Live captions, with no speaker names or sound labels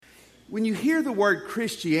When you hear the word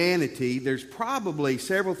Christianity, there's probably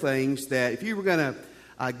several things that if you were going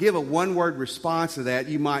to give a one-word response to that,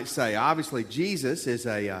 you might say, obviously, Jesus is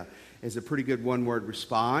a pretty good one-word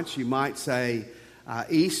response. You might say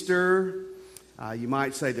Easter. You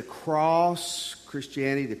might say the cross,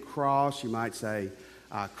 Christianity, the cross. You might say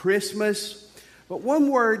Christmas. But one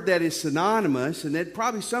word that is synonymous, and that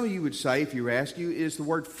probably some of you would say if you were asked you, is the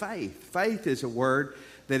word faith. Faith is a word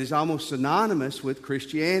that is almost synonymous with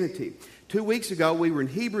Christianity. 2 weeks ago, we were in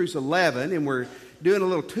Hebrews 11, and we're doing a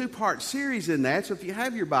little two-part series in that. So if you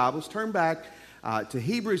have your Bibles, turn back to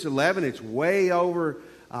Hebrews 11. It's way over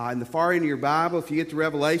in the far end of your Bible. If you get to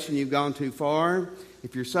Revelation, you've gone too far.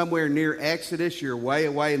 If you're somewhere near Exodus, you're way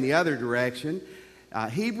away in the other direction.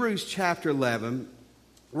 Hebrews chapter 11,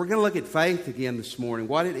 we're going to look at faith again this morning,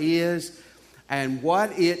 what it is and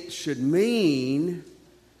what it should mean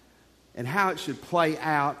and how it should play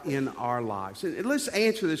out in our lives. And let's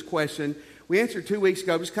answer this question. We answered 2 weeks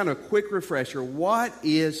ago, just kind of a quick refresher. What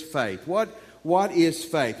is faith? What is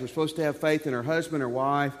faith? We're supposed to have faith in our husband or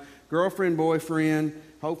wife, girlfriend, boyfriend.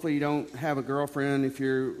 Hopefully you don't have a girlfriend if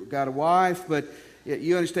you've got a wife, but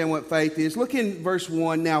you understand what faith is. Look in verse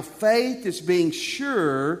 1. Now, faith is being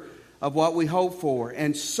sure of what we hope for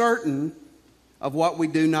and certain of what we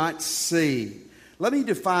do not see. Let me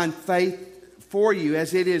define faith for you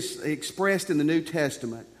as it is expressed in the New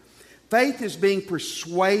Testament. Faith is being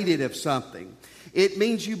persuaded of something. It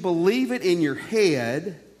means you believe it in your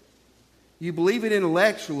head, you believe it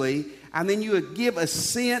intellectually, and then you give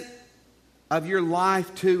assent of your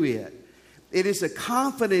life to it. It is a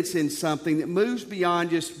confidence in something that moves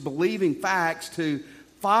beyond just believing facts to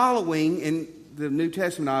following, in the New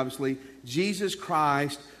Testament obviously, Jesus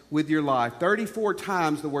Christ with your life. 34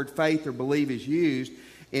 times the word faith or believe is used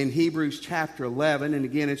in Hebrews chapter 11. And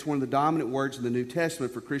again, it's one of the dominant words in the New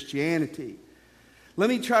Testament for Christianity. Let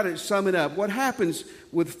me try to sum it up. What happens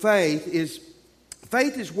with faith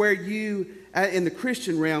is where you, in the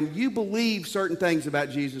Christian realm, you believe certain things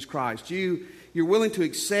about Jesus Christ. You're willing to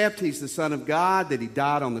accept He's the Son of God, that He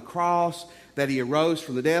died on the cross, that He arose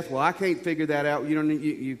from the death. Well, I can't figure that out.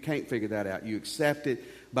 You can't figure that out. You accept it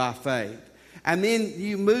by faith. And then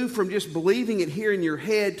you move from just believing it here in your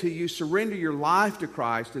head to you surrender your life to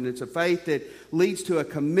Christ. And it's a faith that leads to a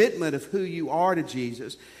commitment of who you are to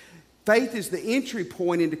Jesus. Faith is the entry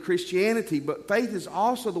point into Christianity, but faith is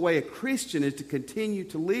also the way a Christian is to continue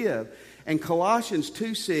to live. And Colossians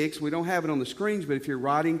 2:6, we don't have it on the screens, but if you're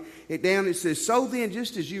writing it down, it says, "So then,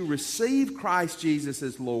 just as you receive Christ Jesus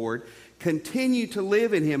as Lord, continue to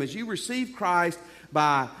live in Him." As you receive Christ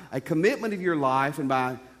by a commitment of your life and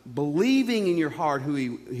by believing in your heart who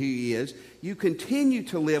he is, you continue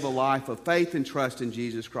to live a life of faith and trust in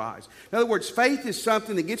Jesus Christ. In other words, faith is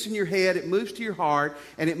something that gets in your head, it moves to your heart,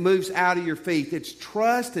 and it moves out of your feet. It's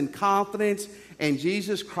trust and confidence in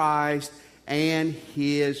Jesus Christ and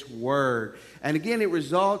His Word. And again, it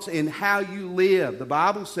results in how you live. The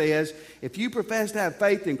Bible says, if you profess to have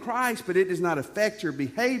faith in Christ, but it does not affect your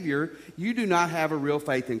behavior, you do not have a real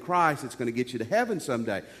faith in Christ. It's going to get you to heaven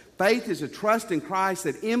someday. Faith is a trust in Christ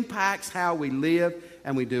that impacts how we live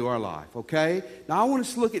and we do our life, okay? Now, I want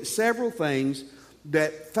us to look at several things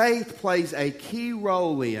that faith plays a key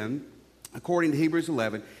role in, according to Hebrews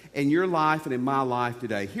 11, in your life and in my life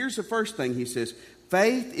today. Here's the first thing he says.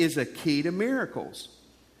 Faith is a key to miracles.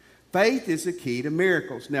 Faith is a key to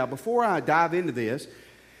miracles. Now, before I dive into this,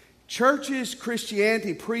 churches,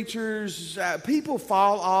 Christianity, preachers, people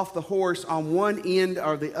fall off the horse on one end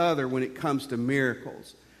or the other when it comes to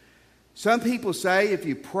miracles. Some people say if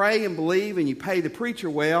you pray and believe and you pay the preacher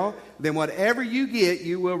well, then whatever you get,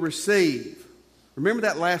 you will receive. Remember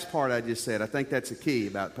that last part I just said. I think that's the key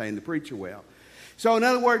about paying the preacher well. So in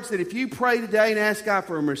other words, that if you pray today and ask God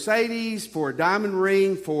for a Mercedes, for a diamond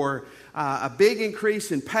ring, for a big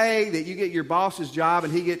increase in pay, that you get your boss's job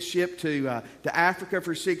and he gets shipped to Africa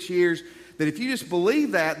for 6 years, that if you just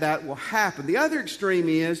believe that, that will happen. The other extreme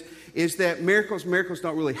is that miracles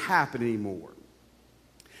don't really happen anymore.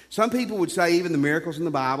 Some people would say even the miracles in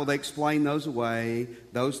the Bible, they explain those away.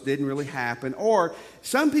 Those didn't really happen. Or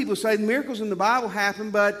some people say the miracles in the Bible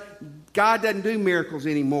happen, but God doesn't do miracles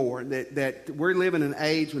anymore. That we're living in an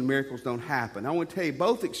age when miracles don't happen. I want to tell you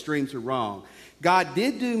both extremes are wrong. God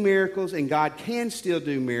did do miracles, and God can still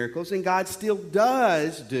do miracles, and God still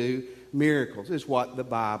does do miracles, is what the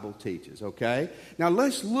Bible teaches, okay? Now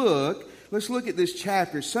let's look at this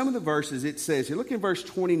chapter. Some of the verses it says here. Look in verse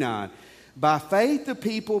 29. By faith the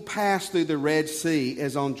people passed through the Red Sea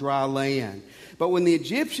as on dry land. But when the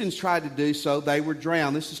Egyptians tried to do so, they were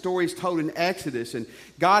drowned. This story is told in Exodus. And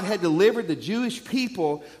God had delivered the Jewish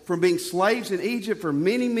people from being slaves in Egypt for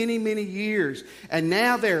many, many, many years. And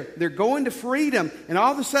now they're going to freedom. And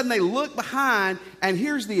all of a sudden they look behind, and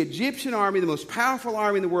here's the Egyptian army, the most powerful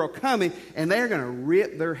army in the world, coming. And they're going to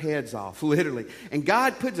rip their heads off, literally. And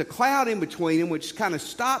God puts a cloud in between them, which kind of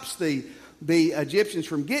stops the Egyptians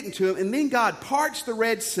from getting to them. And then God parts the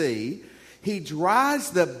Red Sea. He dries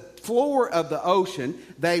the floor of the ocean.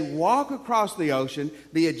 They walk across the ocean.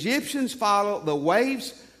 The Egyptians follow. The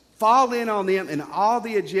waves fall in on them, and all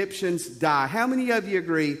the Egyptians die. How many of you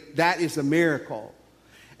agree that is a miracle?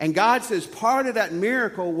 And God says part of that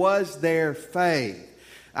miracle was their faith.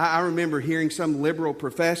 I remember hearing some liberal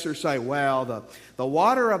professor say, well, the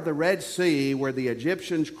water of the Red Sea where the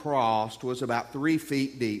Egyptians crossed was about 3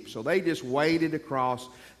 feet deep. So they just waded across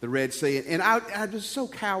the Red Sea. And I was so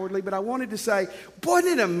cowardly, but I wanted to say,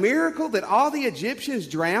 wasn't it a miracle that all the Egyptians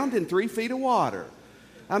drowned in 3 feet of water?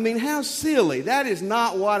 I mean, how silly. That is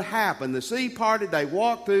not what happened. The sea parted, they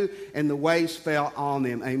walked through, and the waves fell on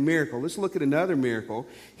them. A miracle. Let's look at another miracle.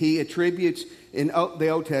 He attributes in the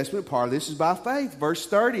Old Testament part of this is by faith. Verse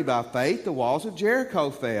 30, by faith, the walls of Jericho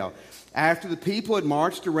fell. After the people had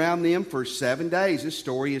marched around them for 7 days. This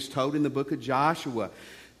story is told in the book of Joshua.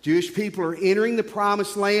 Jewish people are entering the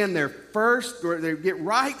promised land. They get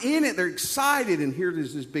right in it. They're excited. And here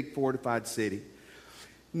is this big fortified city.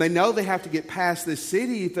 And they know they have to get past this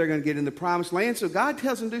city if they're going to get in the promised land. So God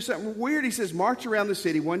tells them to do something weird. He says, march around the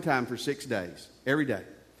city one time for 6 days, every day.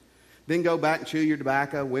 Then go back and chew your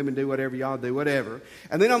tobacco. Women do whatever y'all do, whatever.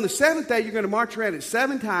 And then on the 7th day, you're going to march around it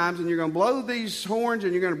 7 times, and you're going to blow these horns,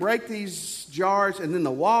 and you're going to break these jars, and then the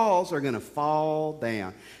walls are going to fall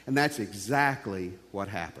down. And that's exactly what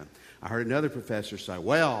happened. I heard another professor say,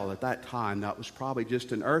 well, at that time, that was probably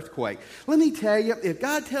just an earthquake. Let me tell you, if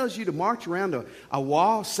God tells you to march around a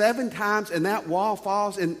wall 7 times and that wall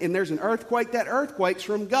falls and there's an earthquake, that earthquake's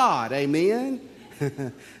from God. Amen?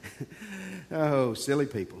 Oh, silly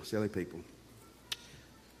people, silly people.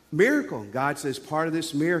 Miracle. God says part of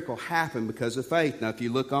this miracle happened because of faith. Now, if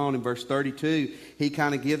you look on in verse 32, he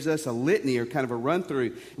kind of gives us a litany or kind of a run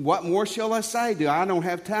through. What more shall I say? I don't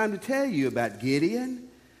have time to tell you about Gideon,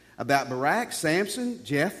 about Barak, Samson,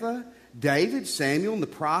 Jephthah, David, Samuel, and the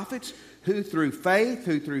prophets, who through faith,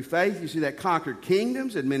 you see that, conquered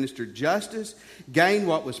kingdoms, administered justice, gained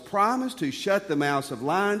what was promised, who shut the mouths of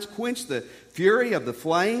lions, quenched the fury of the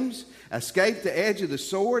flames, escaped the edge of the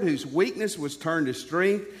sword, whose weakness was turned to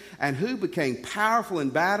strength, and who became powerful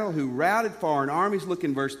in battle, who routed foreign armies. Look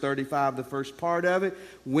in verse 35, the first part of it.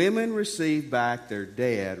 Women received back their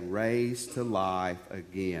dead, raised to life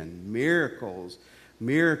again. Miracles.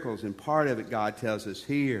 And part of it, God tells us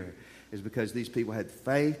here, is because these people had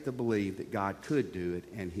faith to believe that God could do it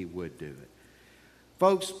and he would do it.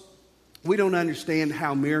 Folks, we don't understand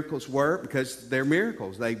how miracles work because they're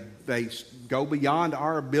miracles. They go beyond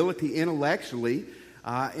our ability intellectually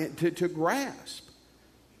to grasp.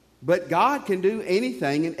 But God can do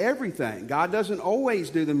anything and everything. God doesn't always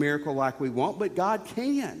do the miracle like we want, but God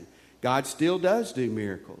can. God still does do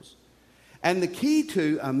miracles. And the key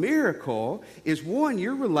to a miracle is, one,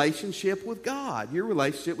 your relationship with God, your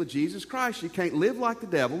relationship with Jesus Christ. You can't live like the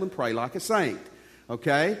devil and pray like a saint,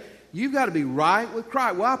 okay? You've got to be right with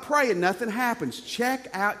Christ. Well, I pray and nothing happens. Check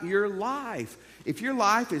out your life. If your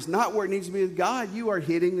life is not where it needs to be with God, you are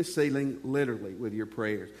hitting the ceiling literally with your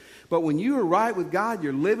prayers. But when you are right with God,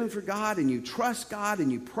 you're living for God, and you trust God,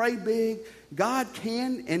 and you pray big, God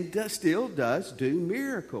can and still does do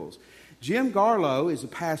miracles. Jim Garlow is a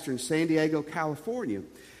pastor in San Diego, California.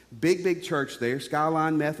 Big church there,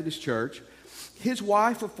 Skyline Methodist Church. His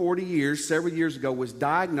wife of 40 years, several years ago, was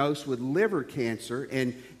diagnosed with liver cancer.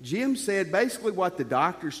 And Jim said basically what the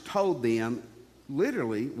doctors told them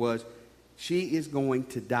literally was, she is going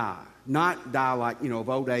to die. Not die like, of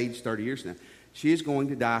old age, 30 years now. She is going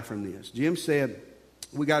to die from this. Jim said,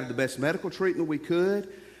 we got the best medical treatment we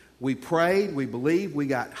could. We prayed, we believed, we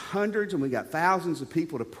got hundreds and we got thousands of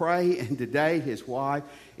people to pray, and today his wife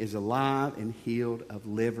is alive and healed of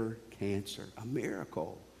liver cancer. A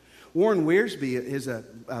miracle. Warren Wiersbe is a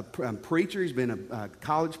preacher. He's been a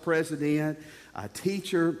college president, a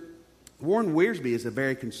teacher, Warren Wiersbe is a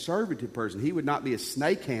very conservative person. He would not be a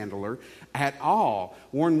snake handler at all.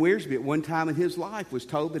 Warren Wiersbe at one time in his life was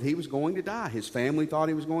told that he was going to die. His family thought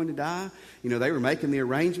he was going to die. You know, they were making the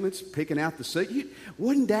arrangements, picking out the suit.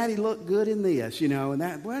 Wouldn't Daddy look good in this? You know, and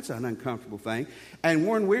that's an uncomfortable thing. And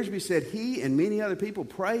Warren Wiersbe said he and many other people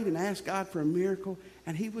prayed and asked God for a miracle,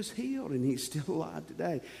 and he was healed, and he's still alive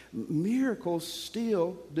today. Miracles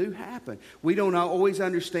still do happen. We don't always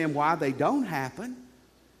understand why they don't happen.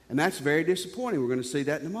 And that's very disappointing. We're going to see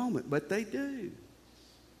that in a moment. But they do.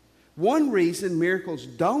 One reason miracles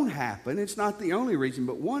don't happen, it's not the only reason,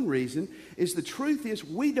 but one reason is the truth is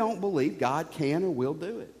we don't believe God can or will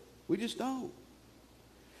do it. We just don't.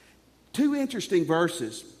 Two interesting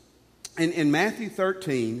verses. In Matthew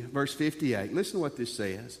 13, verse 58, listen to what this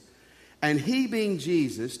says. And he, being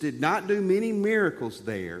Jesus, did not do many miracles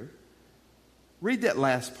there. Read that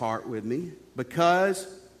last part with me. Because...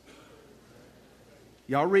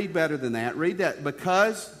 Y'all read better than that. Read that.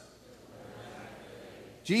 Because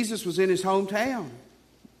Jesus was in his hometown.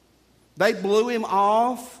 They blew him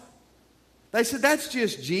off. They said, that's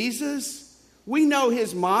just Jesus. We know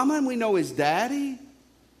his mama and we know his daddy.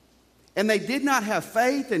 And they did not have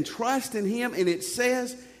faith and trust in him. And it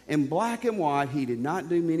says in black and white, he did not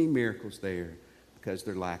do many miracles there because of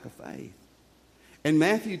their lack of faith. In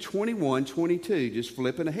Matthew 21:22, just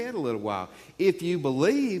flipping ahead a little while, if you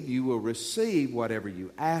believe, you will receive whatever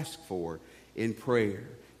you ask for in prayer.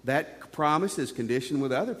 That promise is conditioned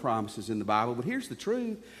with other promises in the Bible, but here's the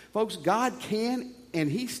truth. Folks, God can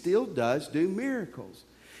and he still does do miracles.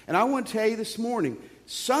 And I want to tell you this morning,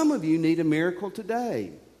 some of you need a miracle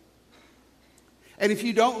today. And if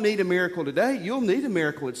you don't need a miracle today, you'll need a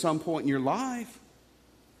miracle at some point in your life.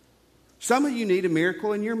 Some of you need a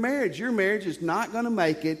miracle in your marriage. Your marriage is not going to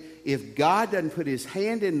make it if God doesn't put his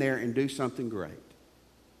hand in there and do something great.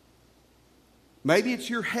 Maybe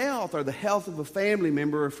it's your health or the health of a family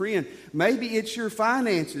member or a friend. Maybe it's your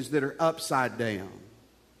finances that are upside down.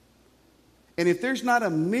 And if there's not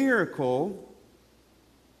a miracle,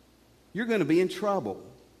 you're going to be in trouble.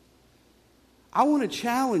 I want to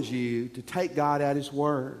challenge you to take God at his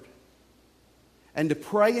word and to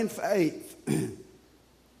pray in faith.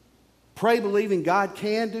 Pray believing God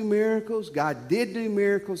can do miracles, God did do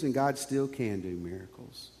miracles, and God still can do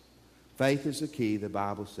miracles. Faith is the key, the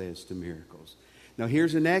Bible says, to miracles. Now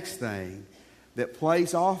here's the next thing that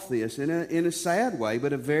plays off this in a sad way,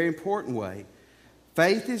 but a very important way.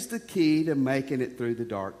 Faith is the key to making it through the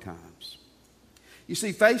dark times. You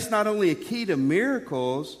see, faith's not only a key to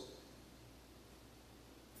miracles,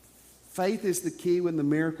 faith is the key when the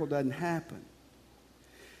miracle doesn't happen.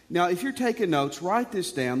 Now, if you're taking notes, write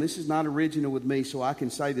this down. This is not original with me, so I can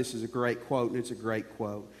say this is a great quote, and it's a great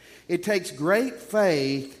quote. It takes great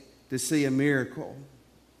faith to see a miracle.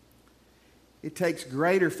 It takes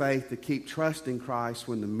greater faith to keep trusting Christ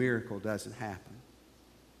when the miracle doesn't happen.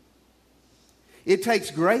 It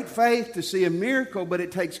takes great faith to see a miracle, but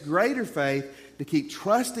it takes greater faith to keep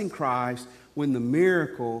trusting Christ when the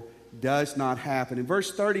miracle does not happen. In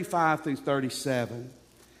verse 35 through 37...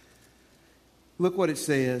 look what it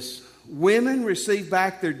says. Women receive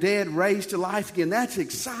back their dead, raised to life again. That's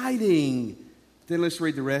exciting. Then let's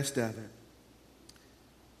read the rest of it.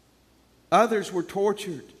 Others were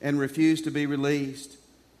tortured and refused to be released.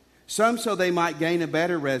 Some so they might gain a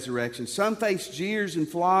better resurrection. Some faced jeers and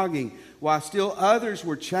flogging, while still others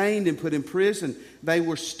were chained and put in prison. They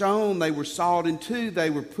were stoned. They were sawed in two. They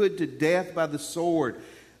were put to death by the sword.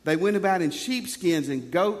 They went about in sheepskins and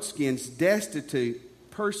goatskins, destitute,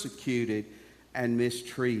 persecuted, and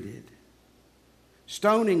mistreated.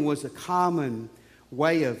 Stoning was a common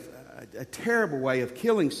way of, a terrible way of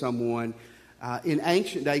killing someone. In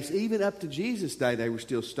ancient days, even up to Jesus' day, they were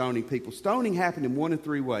still stoning people. Stoning happened in one of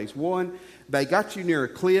three ways. One, they got you near a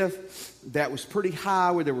cliff that was pretty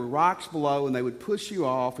high where there were rocks below, and they would push you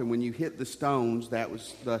off, and when you hit the stones, that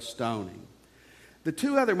was the stoning. The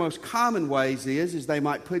two other most common ways is they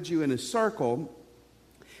might put you in a circle,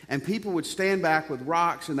 and people would stand back with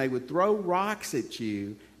rocks, and they would throw rocks at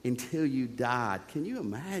you until you died. Can you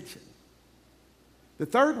imagine? The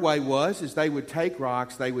third way is they would take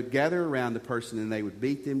rocks, they would gather around the person, and they would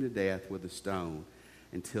beat them to death with a stone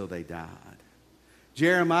until they died.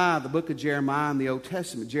 Jeremiah, the book of Jeremiah in the Old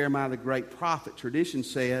Testament, Jeremiah the great prophet, tradition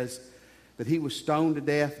says that he was stoned to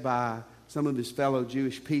death by some of his fellow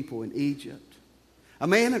Jewish people in Egypt. A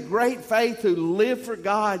man of great faith who lived for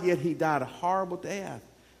God, yet he died a horrible death.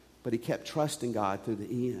 But he kept trusting God through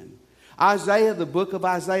the end. Isaiah, the book of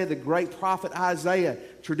Isaiah, the great prophet Isaiah,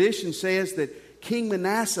 tradition says that King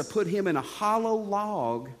Manasseh put him in a hollow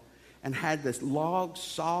log and had this log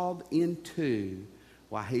sawed in two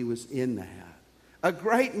while he was in that. a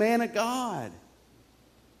great man of God.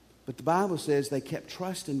 But the Bible says they kept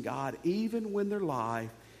trusting God even when their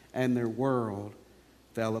life and their world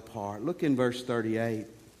fell apart. Look in verse 38.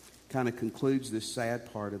 Kind of concludes this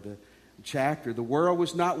sad part of the chapter. The world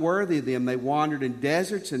was not worthy of them. They wandered in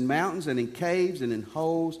deserts and mountains and in caves and in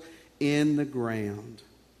holes in the ground.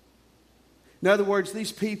 In other words,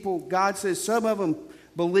 these people, God says some of them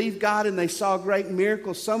believed God and they saw great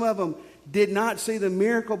miracles. Some of them did not see the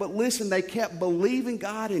miracle, but listen, they kept believing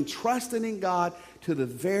God and trusting in God to the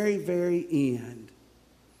very, very end.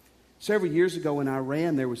 Several years ago in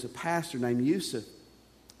Iran, there was a pastor named Yusuf.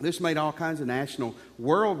 This made all kinds of national,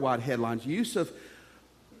 worldwide headlines. Yusuf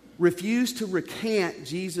refused to recant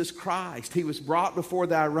Jesus Christ. He was brought before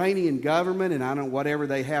the Iranian government, and I don't know, whatever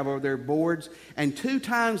they have over their boards. And 2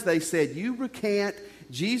 times they said, you recant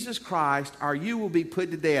Jesus Christ or you will be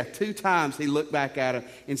put to death. 2 times he looked back at him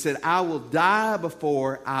and said, I will die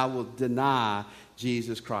before I will deny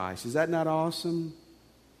Jesus Christ. Is that not awesome?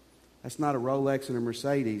 That's not a Rolex and a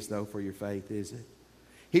Mercedes, though, for your faith, is it?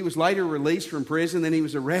 He was later released from prison, then he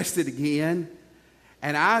was arrested again.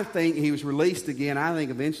 And I think he was released again. I think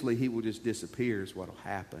eventually he will just disappear is what will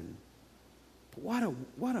happen. But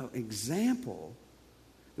what an example.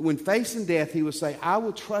 When facing death, he will say, I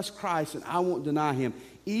will trust Christ and I won't deny him,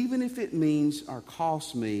 even if it means or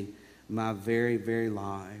costs me my very, very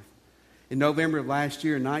life. In November of last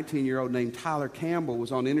year, a 19-year-old named Tyler Campbell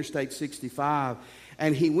was on Interstate 65,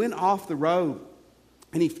 and he went off the road.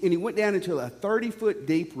 And he went down into a 30-foot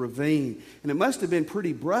deep ravine. And it must have been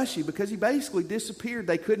pretty brushy because he basically disappeared.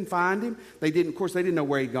 They couldn't find him. They didn't know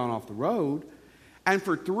where he'd gone off the road. And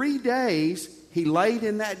for 3 days, he laid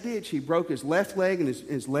in that ditch. He broke his left leg and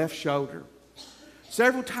his left shoulder.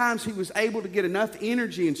 Several times he was able to get enough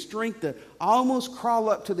energy and strength to almost crawl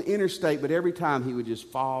up to the interstate, but every time he would just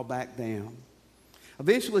fall back down.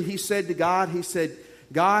 Eventually he said to God,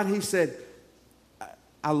 God,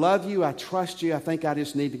 I love you, I trust you, I think I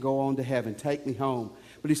just need to go on to heaven. Take me home.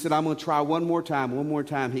 But he said, I'm going to try one more time. One more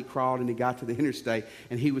time he crawled and he got to the interstate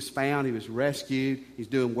and he was found, he was rescued, he's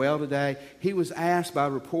doing well today. He was asked by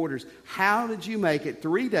reporters, how did you make it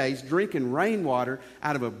 3 days drinking rainwater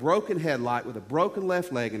out of a broken headlight with a broken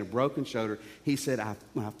left leg and a broken shoulder? He said,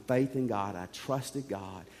 my faith in God, I trusted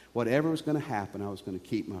God. Whatever was going to happen, I was going to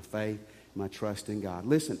keep my faith, my trust in God.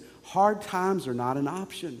 Listen, hard times are not an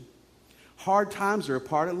option. Hard times are a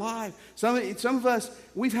part of life. Some of us,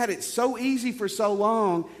 we've had it so easy for so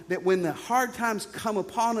long that when the hard times come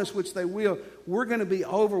upon us, which they will, we're going to be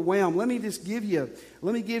overwhelmed. Let me give you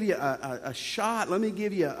a shot. Let me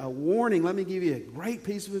give you a warning. Let me give you a great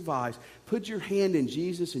piece of advice. Put your hand in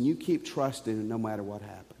Jesus and you keep trusting him no matter what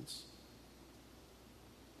happens.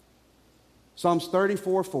 Psalms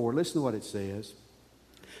 34:4, listen to what it says.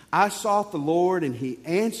 I sought the Lord and he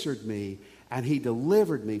answered me, and he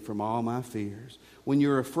delivered me from all my fears. When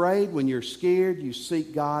you're afraid, when you're scared, you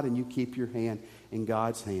seek God and you keep your hand in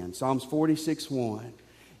God's hand. Psalms 46:1.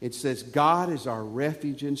 It says, God is our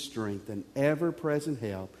refuge and strength, an ever-present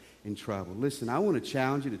help in trouble. Listen, I want to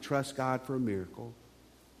challenge you to trust God for a miracle.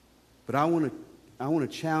 But I want to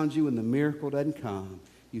challenge you when the miracle doesn't come,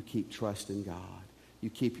 you keep trusting God. You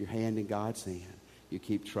keep your hand in God's hand. You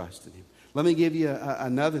keep trusting him. Let me give you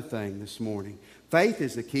another thing this morning. Faith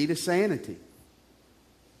is the key to sanity.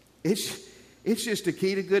 It's just a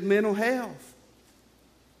key to good mental health.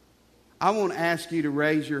 I want to ask you to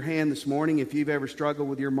raise your hand this morning if you've ever struggled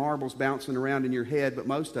with your marbles bouncing around in your head, but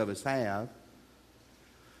most of us have.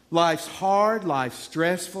 Life's hard, life's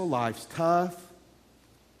stressful, life's tough.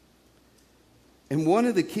 And one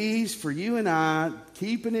of the keys for you and I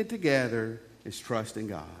keeping it together is trusting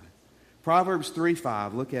God. Proverbs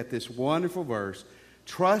 3:5, look at this wonderful verse.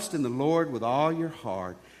 Trust in the Lord with all your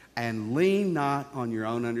heart and lean not on your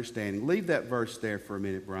own understanding. Leave that verse there for a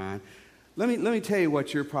minute, Brian. Let me tell you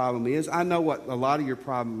what your problem is. I know what a lot of your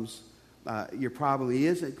problem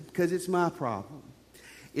is because it's my problem.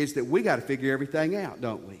 Is that we got to figure everything out,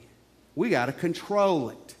 don't we? We got to control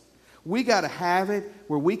it. We got to have it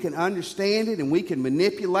where we can understand it and we can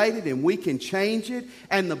manipulate it and we can change it.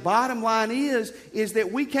 And the bottom line is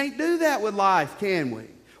that we can't do that with life, can we?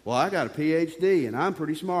 Well, I got a PhD and I'm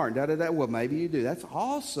pretty smart. Well, maybe you do. That's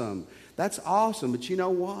awesome. That's awesome. But you know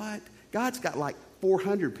what? God's got like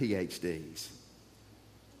 400 PhDs.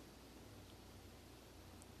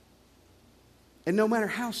 And no matter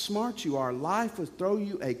how smart you are, life will throw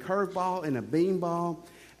you a curveball and a beanball,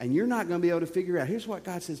 and you're not going to be able to figure it out. Here's what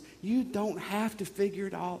God says. You don't have to figure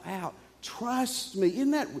it all out. Trust me.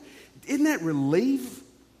 Isn't that relief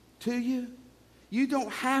to you? You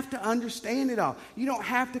don't have to understand it all. You don't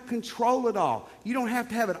have to control it all. You don't have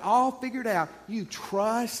to have it all figured out. You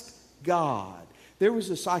trust God. There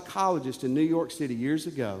was a psychologist in New York City years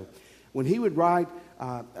ago. When he would write,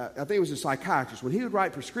 I think it was a psychiatrist, when he would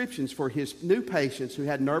write prescriptions for his new patients who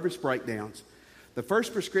had nervous breakdowns, the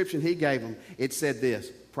first prescription he gave them, it said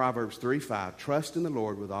this, Proverbs 3:5, trust in the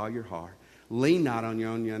Lord with all your heart. Lean not on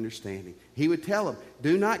your own understanding. He would tell them,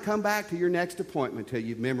 do not come back to your next appointment until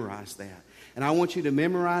you've memorized that. And I want you to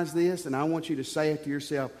memorize this, and I want you to say it to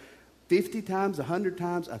yourself 50 times, 100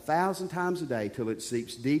 times, 1,000 times a day till it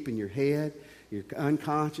seeps deep in your head, your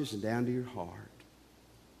unconscious, and down to your heart.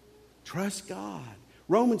 Trust God.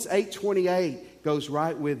 Romans 8:28 goes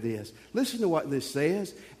right with this. Listen to what this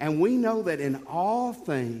says. And we know that in all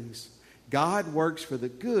things God works for the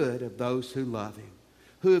good of those who love Him,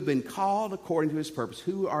 who have been called according to His purpose,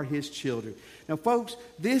 who are His children. Now, folks,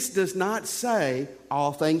 this does not say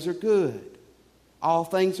all things are good. All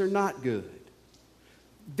things are not good.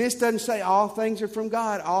 This doesn't say all things are from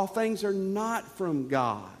God. All things are not from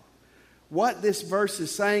God. What this verse is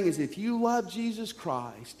saying is if you love Jesus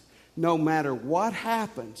Christ, no matter what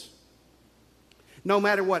happens, no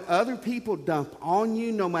matter what other people dump on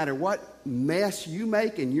you, no matter what mess you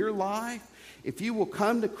make in your life, if you will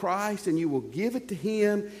come to Christ and you will give it to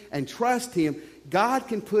Him and trust Him, God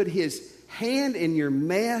can put His hand in your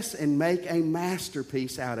mess and make a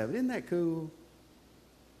masterpiece out of it. Isn't that cool?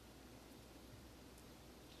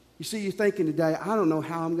 You see, you're thinking today, I don't know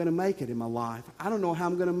how I'm going to make it in my life. I don't know how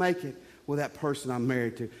I'm going to make it with that person I'm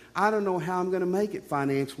married to. I don't know how I'm going to make it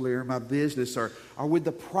financially or in my business or with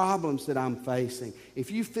the problems that I'm facing.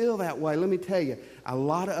 If you feel that way, let me tell you, a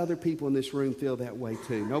lot of other people in this room feel that way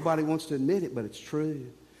too. Nobody wants to admit it, but it's true.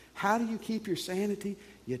 How do you keep your sanity?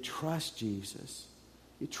 You trust Jesus.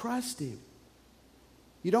 You trust Him.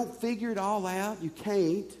 You don't figure it all out. You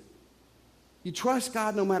can't. You trust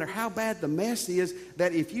God no matter how bad the mess is,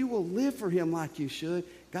 that if you will live for Him like you should,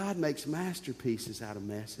 God makes masterpieces out of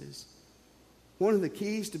messes. One of the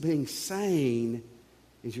keys to being sane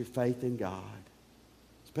is your faith in God,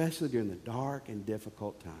 especially during the dark and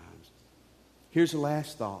difficult times. Here's the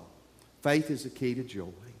last thought. Faith is the key to joy.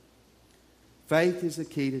 Faith is the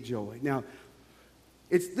key to joy. Now,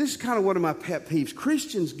 this is kind of one of my pet peeves.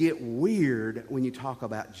 Christians get weird when you talk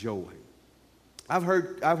about joy. I've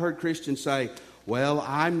heard Christians say, well,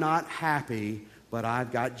 I'm not happy, but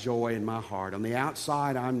I've got joy in my heart. On the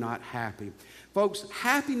outside, I'm not happy. Folks,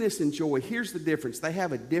 happiness and joy, here's the difference. They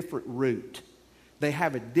have a different root. They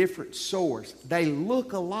have a different source. They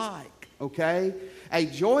look alike, okay? A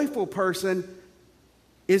joyful person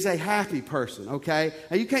is a happy person, okay?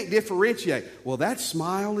 Now, you can't differentiate. Well, that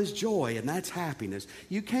smile is joy and that's happiness.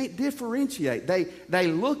 You can't differentiate. They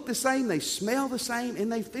look the same, they smell the same, and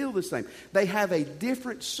they feel the same. They have a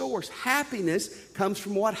different source. Happiness comes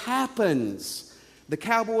from what happens. The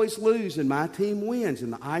Cowboys lose and my team wins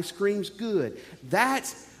and the ice cream's good.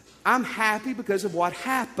 I'm happy because of what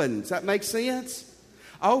happens. That makes sense?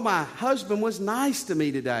 Oh, my husband was nice to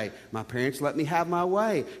me today. My parents let me have my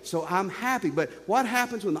way, so I'm happy. But what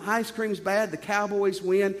happens when the ice cream's bad, the Cowboys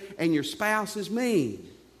win, and your spouse is mean?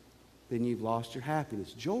 Then you've lost your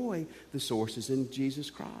happiness. Joy, the source is in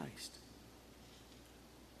Jesus Christ.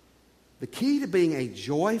 The key to being a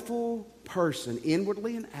joyful person,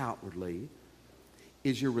 inwardly and outwardly,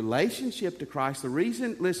 is your relationship to Christ. The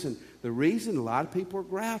reason a lot of people are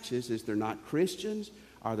grouches is they're not Christians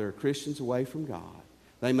or they're Christians away from God.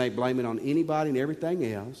 They may blame it on anybody and everything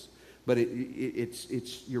else, but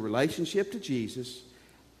it's your relationship to Jesus,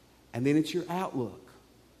 and then it's your outlook.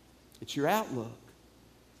 It's your outlook.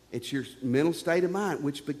 It's your mental state of mind,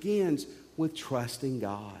 which begins with trusting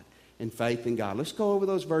God and faith in God. Let's go over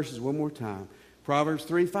those verses one more time. Proverbs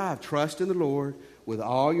 3:5, trust in the Lord with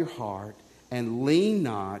all your heart and lean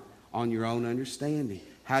not on your own understanding.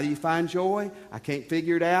 How do you find joy? I can't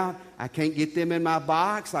figure it out. I can't get them in my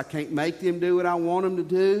box. I can't make them do what I want them to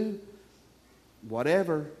do.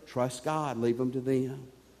 Whatever. Trust God. Leave them to them.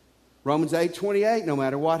 Romans 8:28, no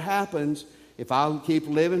matter what happens, if I'll keep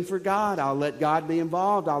living for God, I'll let God be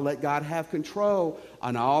involved. I'll let God have control.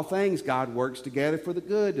 On all things, God works together for the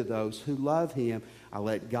good to those who love Him. I'll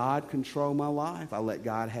let God control my life. I'll let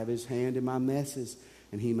God have His hand in my messes,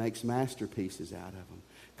 and He makes masterpieces out of them.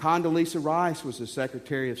 Condoleezza Rice was the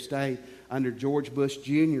Secretary of State under George Bush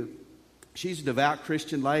Jr. She's a devout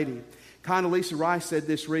Christian lady. Condoleezza Rice said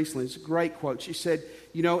this recently. It's a great quote. She said,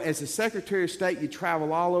 you know, as a Secretary of State, you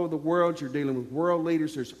travel all over the world. You're dealing with world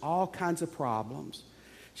leaders. There's all kinds of problems.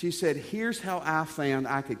 She said, here's how I found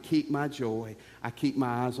I could keep my joy. I keep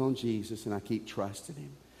my eyes on Jesus, and I keep trusting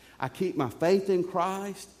Him. I keep my faith in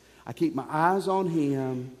Christ. I keep my eyes on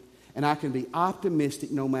Him, and I can be optimistic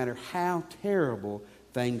no matter how terrible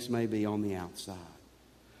things may be on the outside.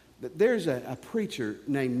 There's a preacher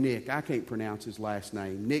named Nick. I can't pronounce his last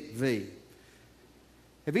name. Nick V.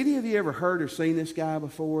 Have any of you ever heard or seen this guy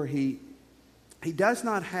before? He does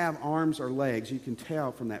not have arms or legs. You can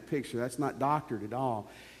tell from that picture. That's not doctored at all.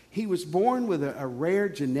 He was born with a rare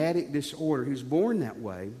genetic disorder. He was born that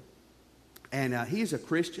way. And he's a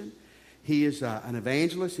Christian. He is an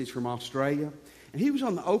evangelist. He's from Australia. And he was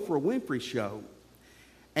on the Oprah Winfrey Show.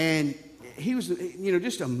 And he was,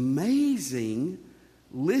 just amazing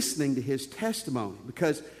listening to his testimony.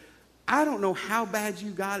 Because I don't know how bad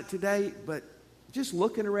you got it today, but just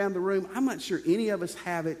looking around the room, I'm not sure any of us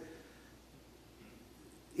have it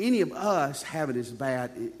as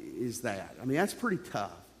bad as that. I mean, that's pretty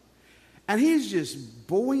tough. And he's just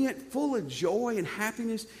buoyant, full of joy and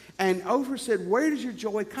happiness. And Oprah said, where does your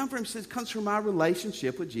joy come from? He says, it comes from my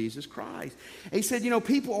relationship with Jesus Christ. And he said,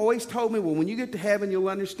 people always told me, well, when you get to heaven, you'll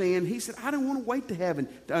understand. He said, I don't want to wait to heaven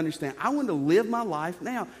to understand. I want to live my life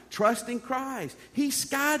now, trusting Christ. He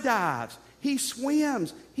skydives. He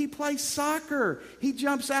swims. He plays soccer. He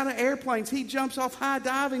jumps out of airplanes. He jumps off high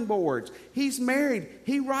diving boards. He's married.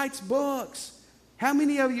 He writes books. How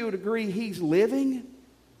many of you would agree he's living?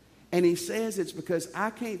 And he says it's because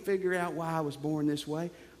I can't figure out why I was born this way.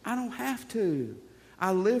 I don't have to.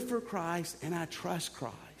 I live for Christ and I trust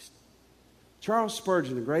Christ. Charles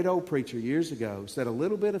Spurgeon, a great old preacher years ago, said a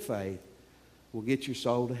little bit of faith will get your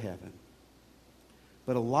soul to heaven.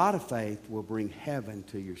 But a lot of faith will bring heaven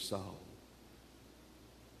to your soul.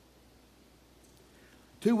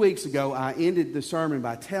 2 weeks ago, I ended the sermon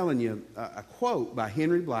by telling you a quote by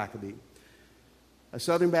Henry Blackaby, a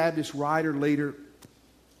Southern Baptist writer, leader.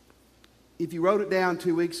 If you wrote it down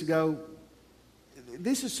 2 weeks ago,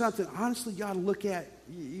 this is something, honestly, you ought to look at.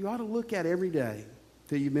 You ought to look at every day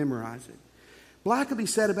till you memorize it. Blackaby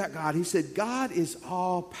said about God, he said, God is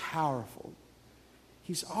all-powerful.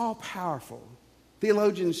 He's all-powerful.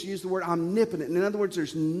 Theologians use the word omnipotent. In other words,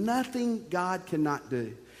 there's nothing God cannot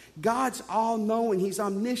do. God's all-knowing. He's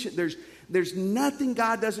omniscient. There's nothing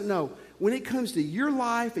God doesn't know. When it comes to your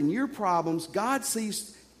life and your problems, God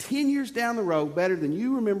sees 10 years down the road better than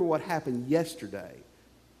you remember what happened yesterday.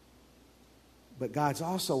 But God's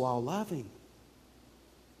also all-loving.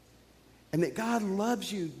 And that God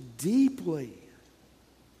loves you deeply.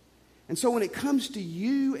 And so when it comes to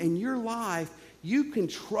you and your life, you can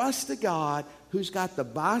trust a God who's got the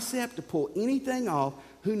bicep to pull anything off,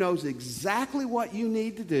 who knows exactly what you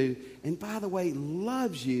need to do, and by the way,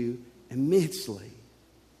 loves you immensely.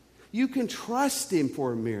 You can trust Him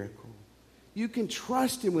for a miracle. You can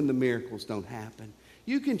trust Him when the miracles don't happen.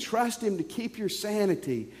 You can trust Him to keep your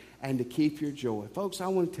sanity and to keep your joy. Folks, I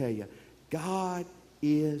want to tell you, God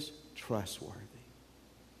is trustworthy.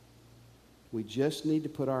 We just need to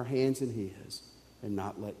put our hands in His and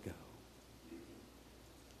not let go.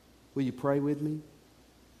 Will you pray with me?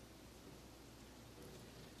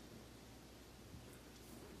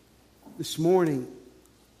 This morning,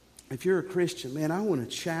 if you're a Christian, man, I want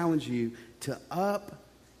to challenge you to up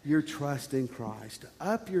your trust in Christ, to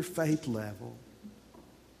up your faith level.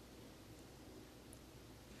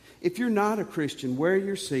 If you're not a Christian, where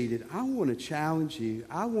you're seated, I want to challenge you.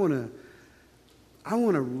 I want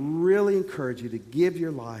to really encourage you to give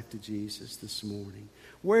your life to Jesus this morning.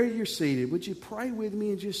 Where you're seated, would you pray with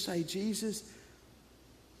me and just say, Jesus,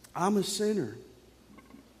 I'm a sinner.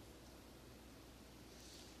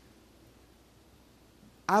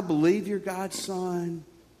 I believe you're God's Son.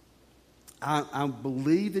 I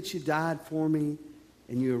believe that you died for me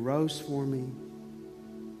and you arose for me.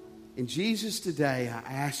 And Jesus, today I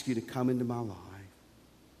ask you to come into my life.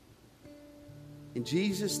 And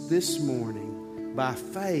Jesus, this morning, by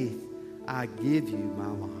faith, I give you my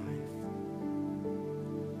life.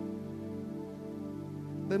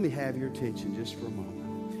 Let me have your attention just for a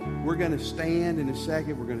moment. We're going to stand in a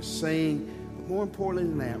second. We're going to sing. But more importantly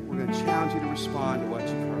than that, we're going to challenge you to respond to what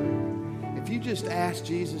you've heard. If you just ask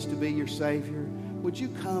Jesus to be your Savior, would you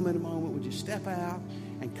come in a moment? Would you step out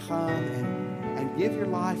and come and give your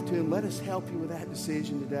life to Him? Let us help you with that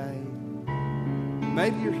decision today.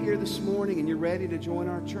 Maybe you're here this morning and you're ready to join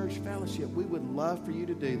our church fellowship. We would love for you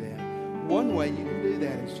to do that. One way you can do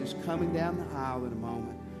that is just coming down the aisle in a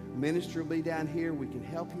moment. Minister will be down here. We can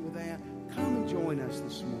help you with that. Come and join us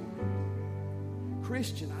this morning.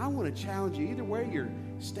 Christian, I want to challenge you, either where you're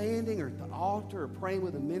standing or at the altar or praying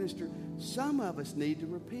with a minister, some of us need to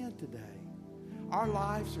repent today. Our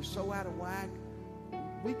lives are so out of whack,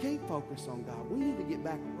 we can't focus on God. We need to get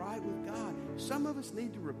back right with God. Some of us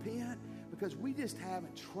need to repent because we just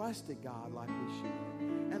haven't trusted God like we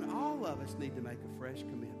should. And all of us need to make a fresh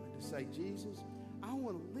commitment to say, Jesus, I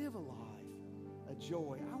want to live a life of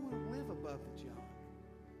joy. I want to live above the junk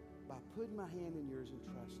by putting my hand in yours and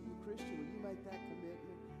trusting you. Christian, will you make that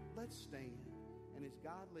commitment? Let's stand. And as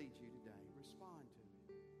God leads you today, respond to it.